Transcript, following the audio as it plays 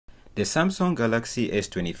The Samsung Galaxy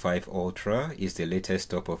S25 Ultra is the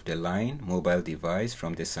latest top-of-the-line mobile device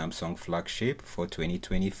from the Samsung flagship for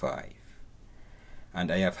 2025. And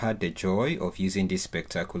I have had the joy of using this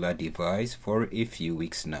spectacular device for a few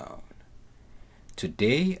weeks now.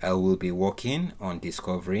 Today I will be working on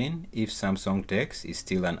discovering if Samsung DeX is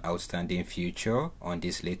still an outstanding feature on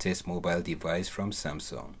this latest mobile device from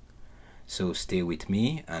Samsung. So stay with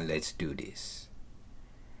me and let's do this.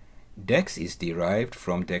 DeX is derived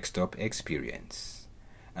from desktop experience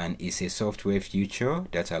and is a software feature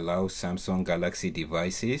that allows Samsung Galaxy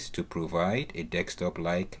devices to provide a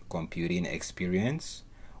desktop-like computing experience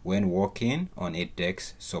when working on a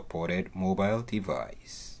DeX-supported mobile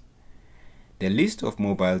device. The list of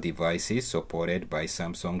mobile devices supported by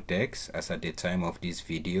Samsung DeX as at the time of this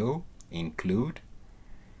video include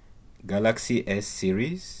Galaxy S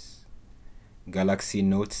series, Galaxy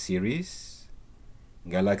Note series,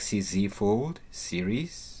 Galaxy Z Fold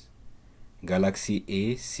series, Galaxy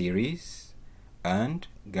A series, and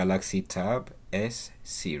Galaxy Tab S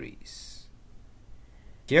series.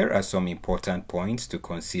 Here are some important points to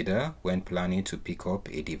consider when planning to pick up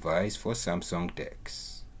a device for Samsung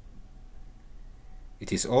DeX.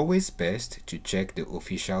 It is always best to check the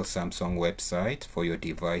official Samsung website for your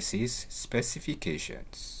device's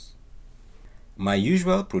specifications. My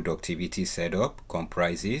usual productivity setup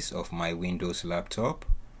comprises of my Windows laptop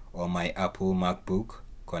or my Apple MacBook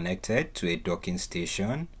connected to a docking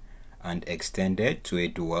station and extended to a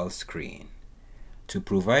dual screen to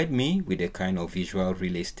provide me with the kind of visual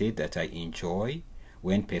real estate that I enjoy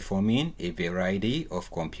when performing a variety of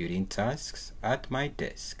computing tasks at my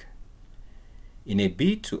desk. In a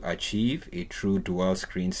bid to achieve a true dual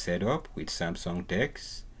screen setup with Samsung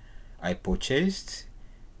DeX, I purchased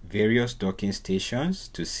various docking stations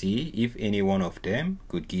to see if any one of them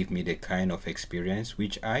could give me the kind of experience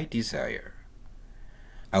which I desire.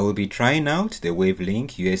 I will be trying out the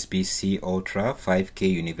Wavelink USB-C Ultra 5K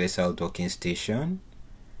Universal Docking Station,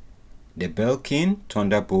 the Belkin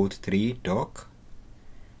Thunderbolt 3 dock,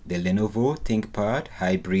 the Lenovo ThinkPad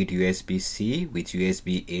Hybrid USB-C with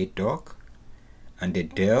USB-A dock, and the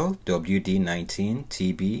Dell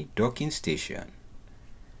WD-19TB docking station.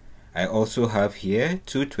 I also have here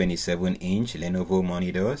two 27-inch Lenovo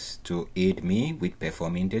monitors to aid me with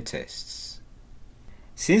performing the tests.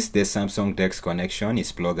 Since the Samsung DeX connection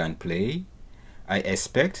is plug and play, I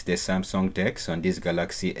expect the Samsung DeX on this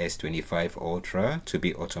Galaxy S25 Ultra to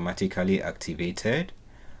be automatically activated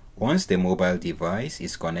once the mobile device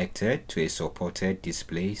is connected to a supported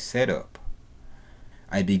display setup.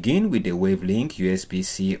 I begin with the Wavelink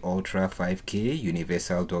USB-C Ultra 5K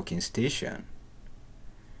Universal Docking Station.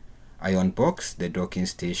 I unbox the docking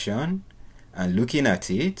station, and looking at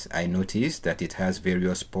it, I noticed that it has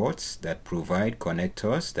various ports that provide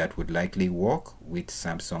connectors that would likely work with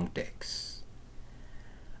Samsung DeX.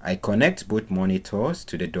 I connect both monitors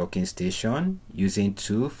to the docking station using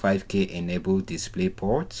two 5K enabled display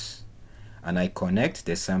ports, and I connect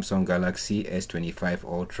the Samsung Galaxy S25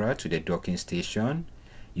 Ultra to the docking station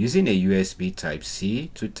using a USB Type-C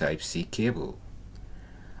to Type-C cable.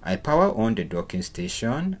 I power on the docking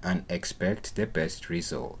station and expect the best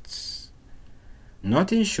results.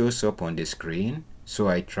 Nothing shows up on the screen, so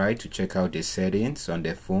I try to check out the settings on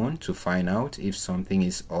the phone to find out if something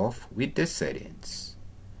is off with the settings.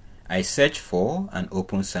 I search for and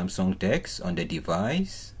open Samsung DeX on the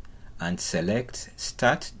device and select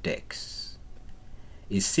Start DeX.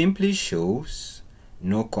 It simply shows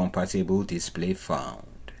no compatible display found.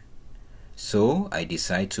 So I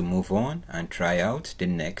decide to move on and try out the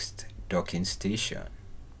next docking station.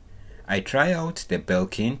 I try out the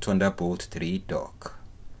Belkin Thunderbolt 3 dock.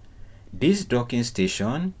 This docking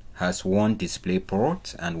station has one display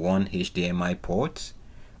port and one HDMI port,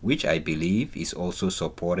 which I believe is also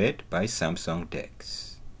supported by Samsung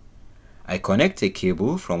DeX. I connect a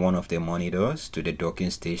cable from one of the monitors to the docking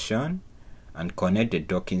station and connect the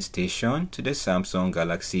docking station to the Samsung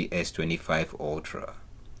Galaxy S25 Ultra.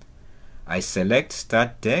 I select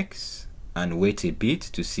Start DeX and wait a bit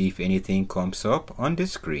to see if anything comes up on the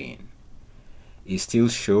screen. It still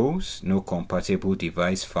shows no compatible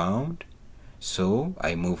device found, so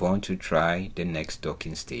I move on to try the next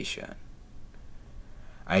docking station.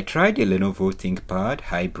 I tried the Lenovo ThinkPad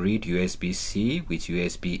Hybrid USB-C with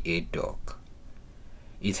USB-A dock.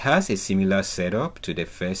 It has a similar setup to the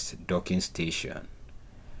first docking station.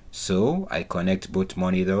 So I connect both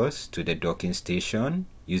monitors to the docking station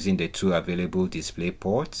using the two available display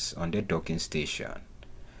ports on the docking station,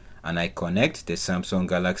 and I connect the Samsung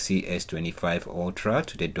Galaxy S25 Ultra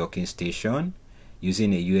to the docking station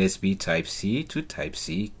using a USB Type-C to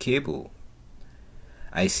Type-C cable.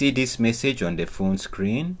 I see this message on the phone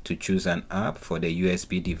screen to choose an app for the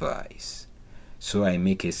USB device. So I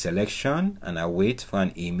make a selection and I wait for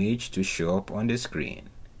an image to show up on the screen.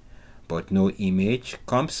 But no image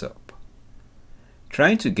comes up.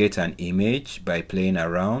 Trying to get an image by playing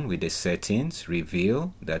around with the settings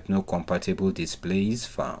reveal that no compatible display is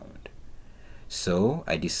found. So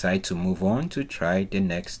I decide to move on to try the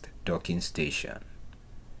next docking station.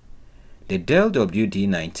 The Dell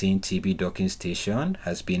WD-19 TB docking station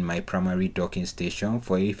has been my primary docking station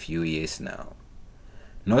for a few years now.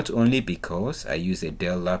 Not only because I use a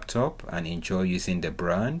Dell laptop and enjoy using the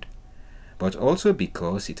brand, but also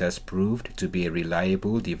because it has proved to be a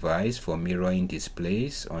reliable device for mirroring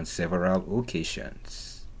displays on several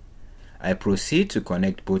occasions. I proceed to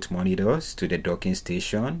connect both monitors to the docking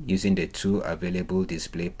station using the two available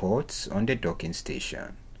display ports on the docking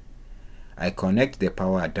station. I connect the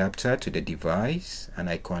power adapter to the device and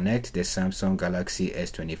I connect the Samsung Galaxy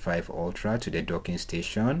S25 Ultra to the docking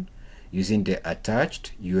station using the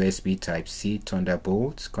attached USB Type-C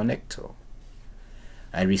Thunderbolt connector.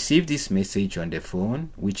 I receive this message on the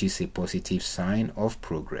phone, which is a positive sign of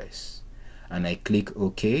progress, and I click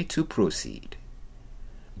OK to proceed.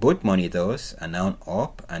 Both monitors are now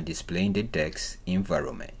up and displaying the DeX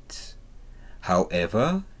environment.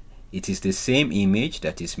 However, it is the same image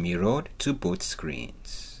that is mirrored to both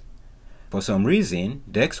screens. For some reason,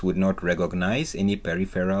 DeX would not recognize any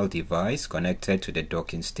peripheral device connected to the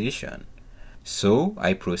docking station. So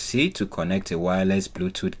I proceed to connect a wireless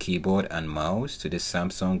Bluetooth keyboard and mouse to the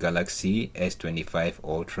Samsung Galaxy S25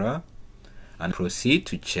 Ultra and proceed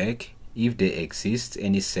to check if there exists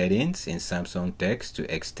any settings in Samsung DeX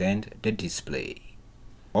to extend the display.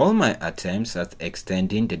 All my attempts at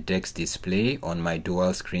extending the DeX display on my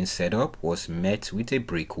dual screen setup was met with a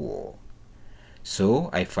brick wall. So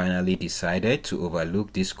I finally decided to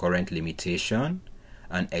overlook this current limitation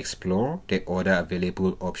and explore the other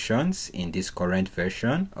available options in this current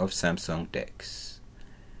version of Samsung DeX.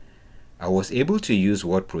 I was able to use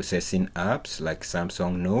word processing apps like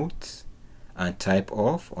Samsung Notes and type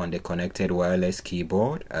off on the connected wireless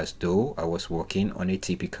keyboard as though I was working on a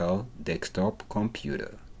typical desktop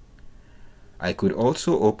computer. I could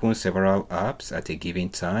also open several apps at a given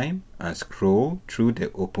time and scroll through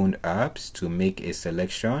the opened apps to make a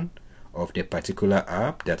selection of the particular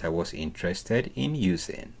app that I was interested in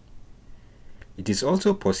using. It is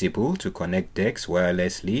also possible to connect DeX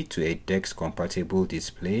wirelessly to a DeX compatible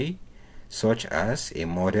display, such as a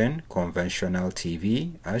modern conventional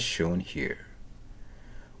TV as shown here.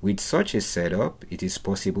 With such a setup, it is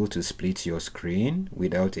possible to split your screen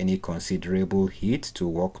without any considerable hit to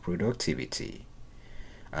work productivity,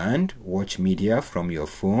 and watch media from your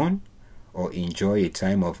phone or enjoy a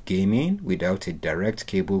time of gaming without a direct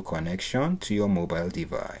cable connection to your mobile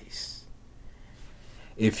device.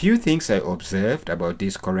 A few things I observed about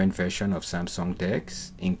this current version of Samsung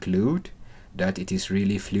DeX include that it is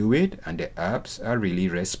really fluid and the apps are really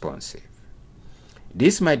responsive.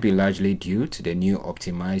 This might be largely due to the new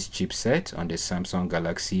optimized chipset on the Samsung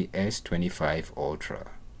Galaxy S25 Ultra.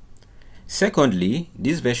 Secondly,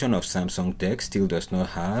 this version of Samsung DeX still does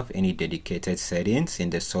not have any dedicated settings in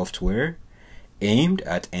the software aimed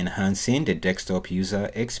at enhancing the desktop user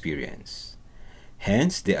experience.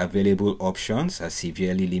 Hence, the available options are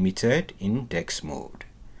severely limited in DeX mode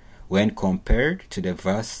when compared to the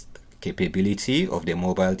vast capability of the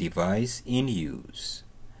mobile device in use.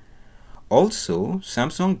 Also,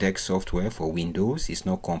 Samsung DeX software for Windows is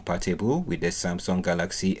not compatible with the Samsung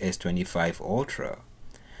Galaxy S25 Ultra.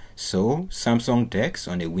 So, Samsung DeX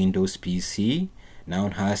on a Windows PC now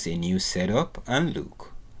has a new setup and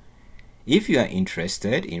look. If you are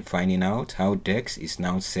interested in finding out how DeX is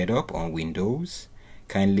now set up on Windows,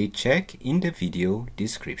 kindly check in the video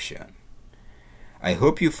description. I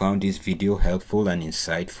hope you found this video helpful and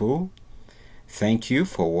insightful. Thank you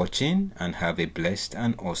for watching and have a blessed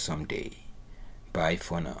and awesome day. Bye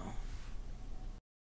for now.